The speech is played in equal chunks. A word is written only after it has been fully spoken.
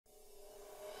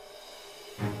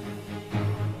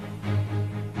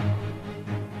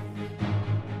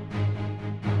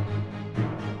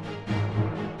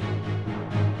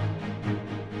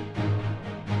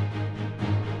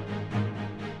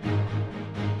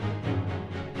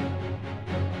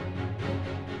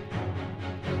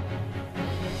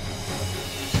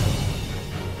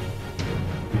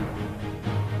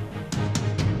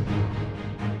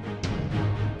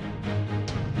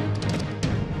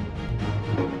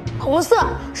红色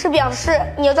是表示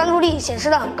你的专注力显示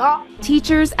得很高。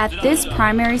 Teachers at this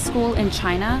primary school in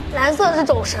China 蓝色是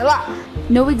走神了，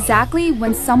 know exactly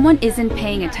when someone isn't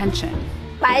paying attention.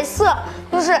 白色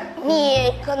就是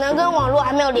你可能跟网络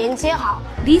还没有连接好。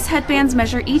 These headbands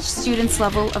measure each student's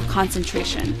level of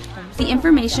concentration. The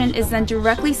information is then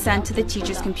directly sent to the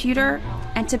teacher's computer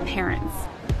and to parents.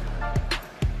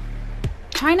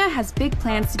 China has big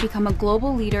plans to become a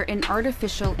global leader in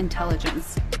artificial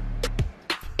intelligence.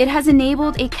 It has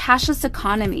enabled a cashless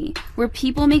economy where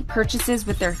people make purchases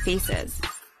with their faces.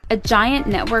 A giant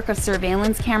network of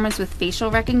surveillance cameras with facial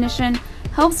recognition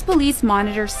helps police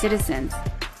monitor citizens.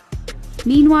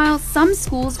 Meanwhile, some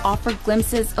schools offer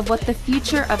glimpses of what the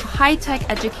future of high-tech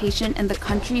education in the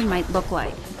country might look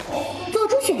like. 做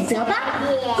出选择吧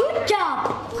Good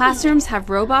job! Classrooms have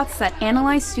robots that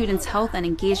analyze students' health and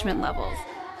engagement levels.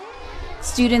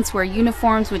 Students wear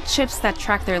uniforms with chips that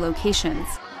track their locations.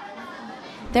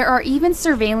 There are even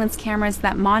surveillance cameras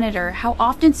that monitor how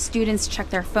often students check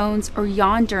their phones or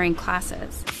yawn during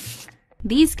classes.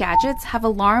 These gadgets have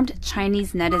alarmed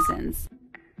Chinese netizens.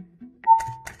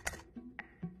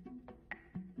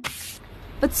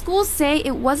 But schools say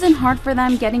it wasn't hard for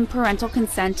them getting parental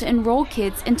consent to enroll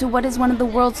kids into what is one of the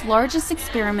world's largest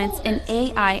experiments in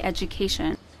AI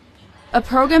education. A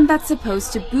program that's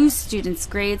supposed to boost students'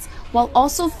 grades while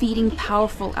also feeding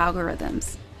powerful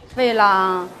algorithms. 为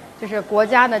了就是国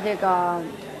家的这个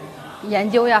研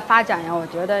究呀、发展呀，我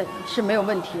觉得是没有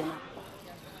问题的。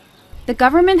 The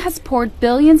government has poured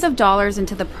billions of dollars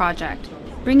into the project,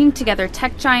 bringing together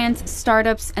tech giants,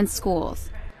 startups, and schools.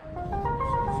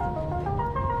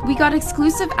 We got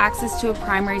exclusive access to a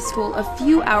primary school a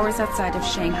few hours outside of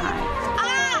Shanghai.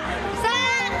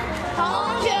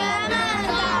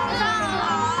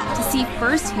 To see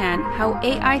firsthand how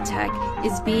AI tech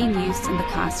is being used in the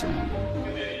classroom.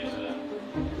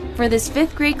 For this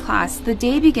 5th grade class, the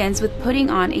day begins with putting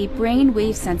on a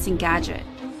brainwave sensing gadget.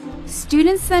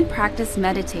 Students then practice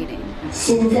meditating.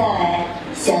 现在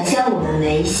想象我们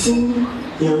眉心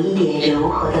有一点柔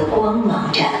和的光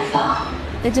芒绽放。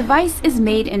 The device is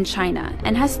made in China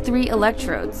and has 3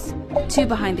 electrodes, 2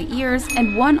 behind the ears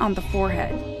and 1 on the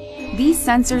forehead. These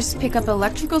sensors pick up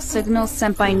electrical signals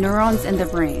sent by neurons in the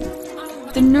brain.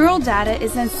 The neural data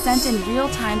is then sent in real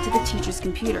time to the teacher's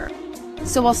computer.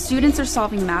 So while students are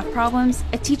solving math problems,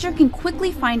 a teacher can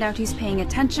quickly find out who's paying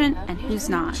attention and who's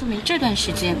not. 说明这段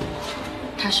时间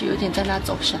他是有点在那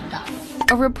走神的。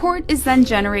 A report is then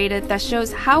generated that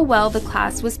shows how well the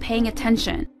class was paying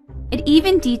attention. It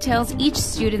even details each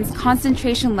student's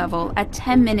concentration level at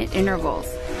 10-minute intervals.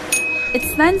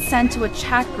 It's then sent to a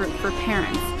chat group for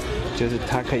parents. 就是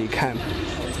他可以看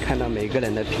到每个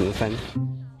人的评分。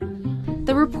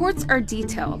 The reports are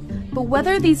detailed, but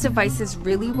whether these devices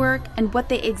really work and what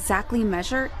they exactly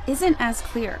measure isn't as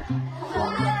clear.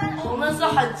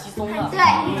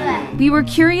 We were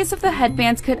curious if the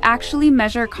headbands could actually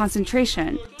measure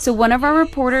concentration, so one of our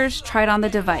reporters tried on the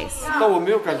device.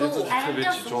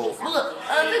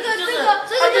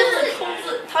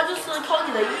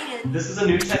 This is a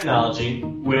new technology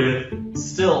with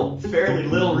still fairly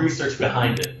little research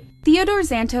behind it. Theodore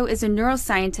Zanto is a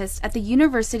neuroscientist at the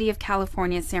University of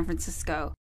California, San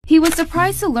Francisco. He was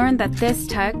surprised to learn that this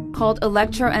tech, called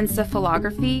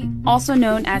electroencephalography, also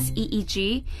known as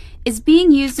EEG, is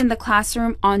being used in the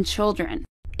classroom on children.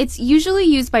 It's usually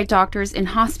used by doctors in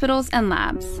hospitals and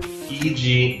labs.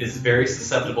 EEG is very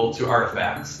susceptible to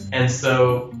artifacts, and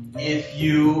so if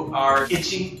you are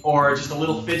itchy or just a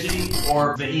little fidgety,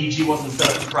 or the EEG wasn't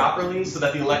set up properly so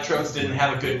that the electrodes didn't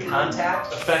have a good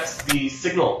contact, affects the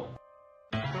signal.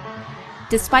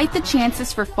 Despite the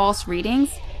chances for false readings,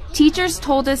 teachers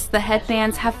told us the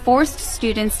headbands have forced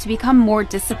students to become more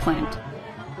disciplined.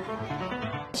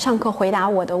 上课回答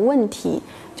我的问题，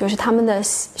就是他们的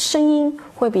声音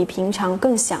会比平常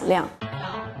更响亮。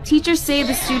 Teachers say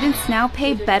the students now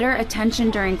pay better attention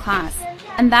during class,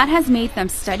 and that has made them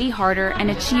study harder and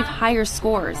achieve higher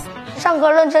scores. 上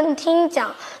课认真听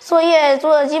讲，作业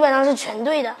做的基本上是全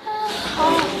对的。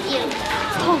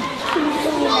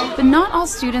 But not all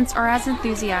students are as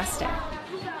enthusiastic.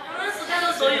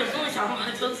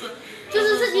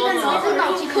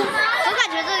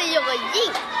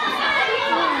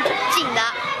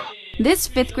 This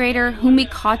 5th grader, whom we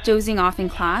caught dozing off in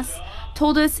class,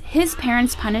 told us his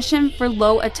parents punish him for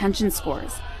low attention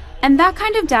scores. And that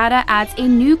kind of data adds a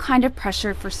new kind of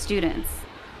pressure for students.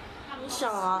 想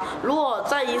啊，如果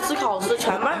在一次考试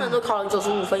全班人都考了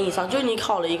95分以上，就你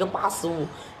考了一个85，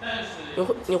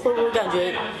你会不会感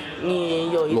觉你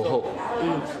有一种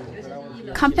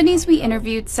Companies we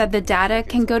interviewed said the data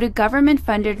can go to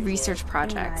government-funded research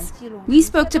projects. We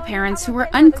spoke to parents who were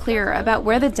unclear about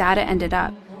where the data ended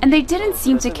up, and they didn't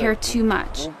seem to care too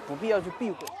much.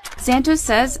 Santos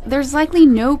says there's likely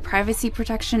no privacy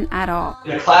protection at all.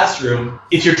 In a classroom,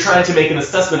 if you're trying to make an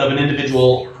assessment of an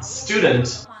individual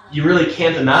student, you really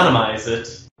can't anonymize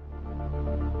it.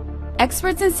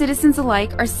 Experts and citizens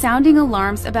alike are sounding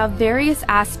alarms about various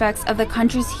aspects of the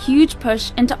country's huge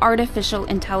push into artificial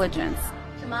intelligence.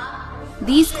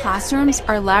 These classrooms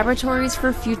are laboratories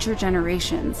for future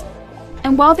generations.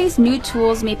 And while these new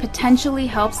tools may potentially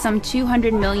help some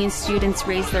 200 million students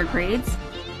raise their grades,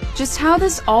 just how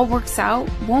this all works out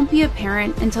won't be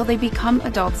apparent until they become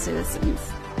adult citizens.